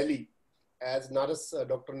for your belly. As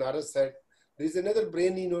Dr. Naras said, there is another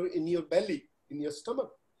brain in your belly, in your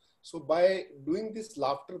stomach. So by doing this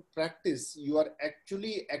laughter practice, you are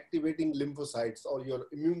actually activating lymphocytes or your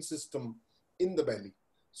immune system in the belly.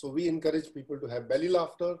 So we encourage people to have belly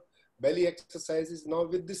laughter, belly exercises. Now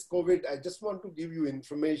with this COVID, I just want to give you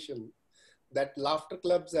information that laughter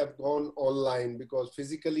clubs have gone online because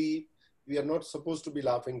physically we are not supposed to be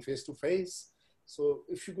laughing face to face. So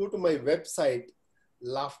if you go to my website,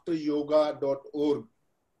 laughteryoga.org,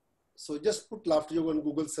 so just put laughter yoga on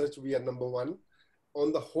Google search, we are #1.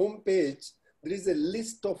 On the home page, there is a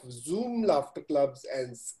list of Zoom laughter clubs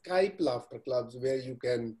and Skype laughter clubs where you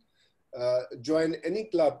can join any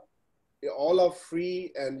club. All are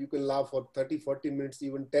free and you can laugh for 30, 40 minutes,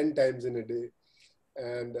 even 10 times in a day.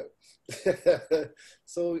 And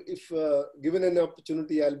so if given an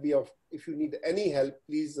opportunity, I'll be of, if you need any help,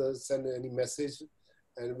 please send any message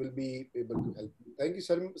and we'll be able to help you. Thank you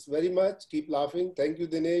so very much. Keep laughing. Thank you,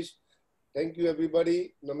 Dinesh. Thank you,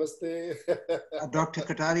 everybody. Namaste. Dr.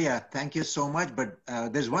 Kataria, thank you so much. But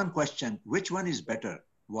there's one question. Which one is better?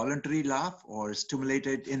 Voluntary laugh or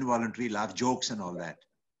stimulated involuntary laugh, jokes and all that?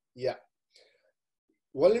 Yeah.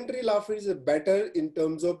 Voluntary laughter is better in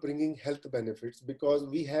terms of bringing health benefits because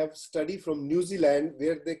we have study from New Zealand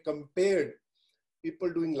where they compared people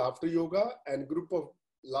doing laughter yoga and group of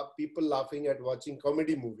people laughing at watching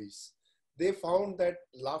comedy movies. They found that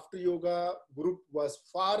laughter yoga group was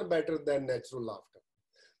far better than natural laughter.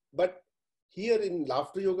 But here in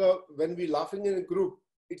laughter yoga, when we laughing in a group,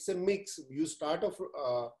 it's a mix. You start off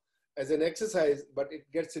as an exercise, but it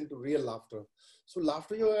gets into real laughter. So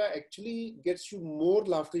laughter yoga actually gets you more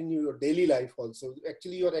laughter in your daily life also.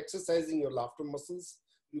 Actually, you're exercising your laughter muscles.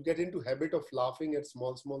 You get into habit of laughing at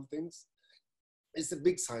small, small things. It's a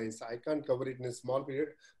big science. I can't cover it in a small period.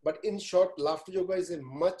 But in short, laughter yoga is a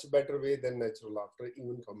much better way than natural laughter,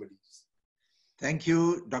 even comedies. Thank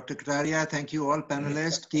you, Dr. Kataria. Thank you all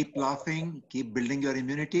panelists. Keep laughing, keep building your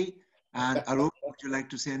immunity. And Arup, would you like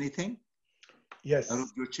to say anything? Yes.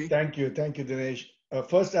 Thank you. Thank you, Dinesh.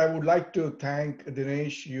 First, I would like to thank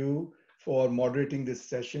Dinesh, you, for moderating this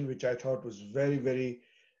session, which I thought was very, very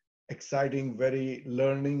exciting, very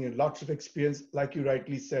learning and lots of experience. Like you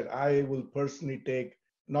rightly said, I will personally take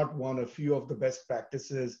not one, a few of the best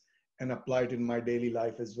practices and apply it in my daily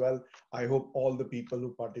life as well. I hope all the people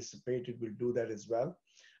who participated will do that as well.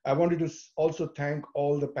 I wanted to also thank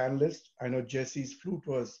all the panelists. I know Jesse's flute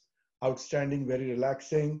was outstanding, very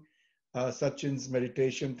relaxing. Sachin's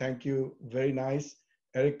meditation, thank you, very nice.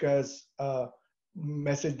 Erica's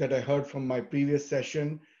message that I heard from my previous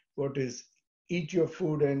session, what is eat your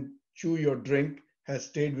food and chew your drink, has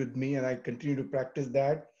stayed with me and I continue to practice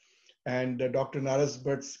that. And Dr. Naras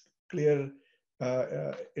Bhatt's clear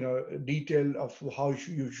detail of how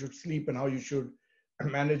you should sleep and how you should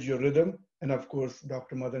manage your rhythm. And of course,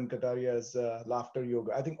 Dr. Madan Kataria's laughter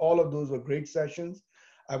yoga. I think all of those were great sessions.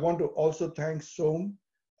 I want to also thank Som,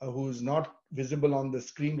 who's not visible on the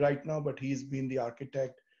screen right now, but he's been the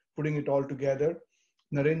architect putting it all together.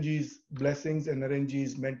 Narenji's blessings and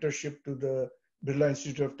Narenji's mentorship to the Birla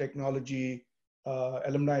Institute of Technology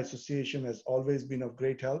Alumni Association has always been of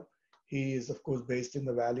great help. He is, of course, based in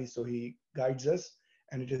the Valley, so he guides us,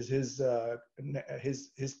 and it is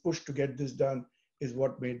his push to get this done is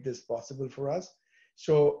what made this possible for us.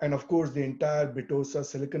 So, and of course, the entire BITOSA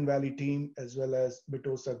Silicon Valley team, as well as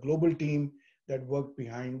BITOSA Global team that worked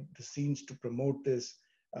behind the scenes to promote this,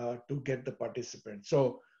 to get the participants.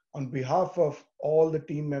 So On behalf of all the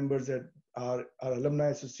team members at our Alumni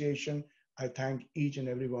Association, I thank each and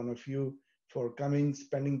every one of you for coming,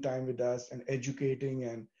 spending time with us, and educating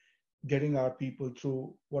and getting our people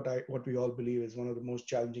through what we all believe is one of the most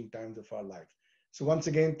challenging times of our life. So once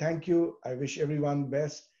again, thank you. I wish everyone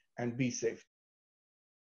best and be safe.